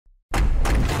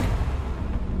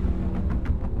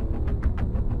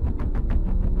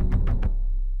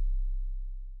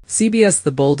CBS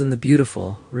The Bold and the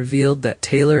Beautiful revealed that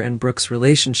Taylor and Brooke's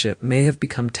relationship may have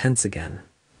become tense again.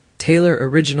 Taylor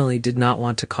originally did not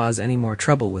want to cause any more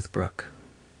trouble with Brooke.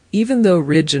 Even though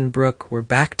Ridge and Brooke were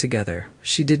back together,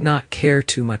 she did not care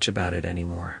too much about it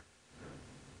anymore.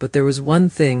 But there was one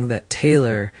thing that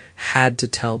Taylor had to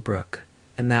tell Brooke,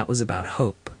 and that was about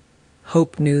Hope.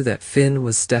 Hope knew that Finn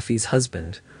was Steffi's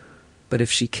husband, but if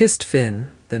she kissed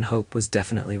Finn, then Hope was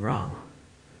definitely wrong.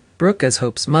 Brooke, as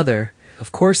Hope's mother,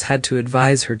 of course had to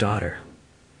advise her daughter.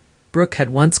 Brooke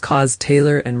had once caused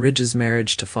Taylor and Ridge's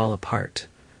marriage to fall apart.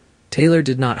 Taylor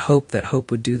did not hope that Hope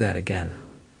would do that again.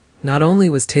 Not only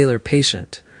was Taylor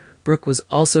patient, Brooke was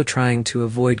also trying to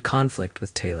avoid conflict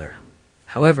with Taylor.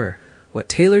 However, what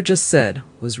Taylor just said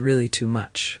was really too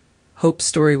much. Hope's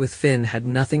story with Finn had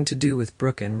nothing to do with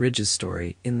Brooke and Ridge's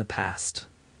story in the past.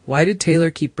 Why did Taylor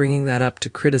keep bringing that up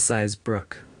to criticize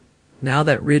Brooke? Now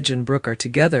that Ridge and Brooke are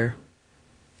together,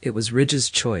 it was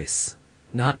Ridge's choice,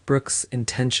 not Brooke's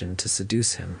intention to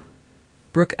seduce him.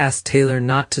 Brooke asked Taylor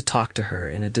not to talk to her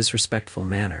in a disrespectful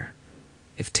manner.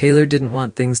 If Taylor didn't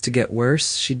want things to get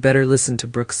worse, she'd better listen to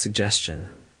Brooke's suggestion.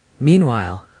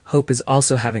 Meanwhile, Hope is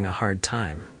also having a hard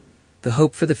time. The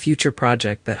Hope for the Future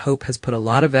project that Hope has put a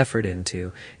lot of effort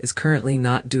into is currently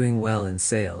not doing well in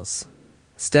sales.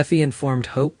 Steffi informed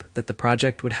Hope that the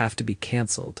project would have to be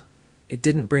cancelled. It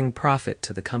didn't bring profit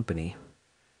to the company.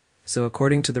 So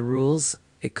according to the rules,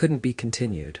 it couldn't be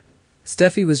continued.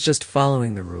 Steffi was just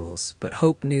following the rules, but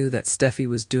Hope knew that Steffi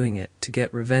was doing it to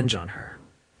get revenge on her.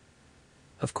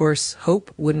 Of course,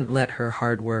 Hope wouldn't let her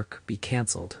hard work be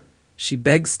cancelled. She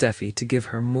begged Steffi to give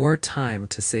her more time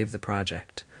to save the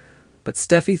project. But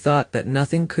Steffi thought that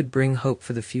nothing could bring Hope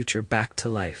for the Future back to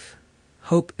life.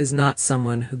 Hope is not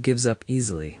someone who gives up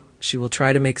easily. She will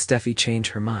try to make Steffi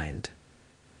change her mind.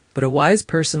 But a wise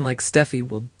person like Steffi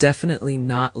will definitely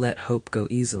not let Hope go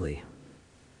easily.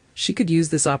 She could use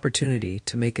this opportunity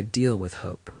to make a deal with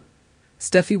Hope.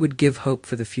 Steffi would give Hope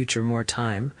for the Future more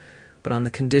time, but on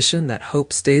the condition that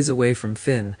Hope stays away from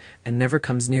Finn and never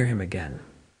comes near him again.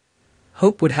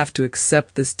 Hope would have to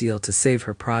accept this deal to save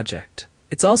her project.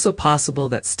 It's also possible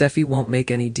that Steffi won't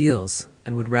make any deals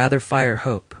and would rather fire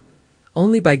Hope.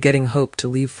 Only by getting Hope to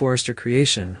leave Forrester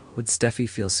Creation would Steffi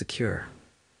feel secure.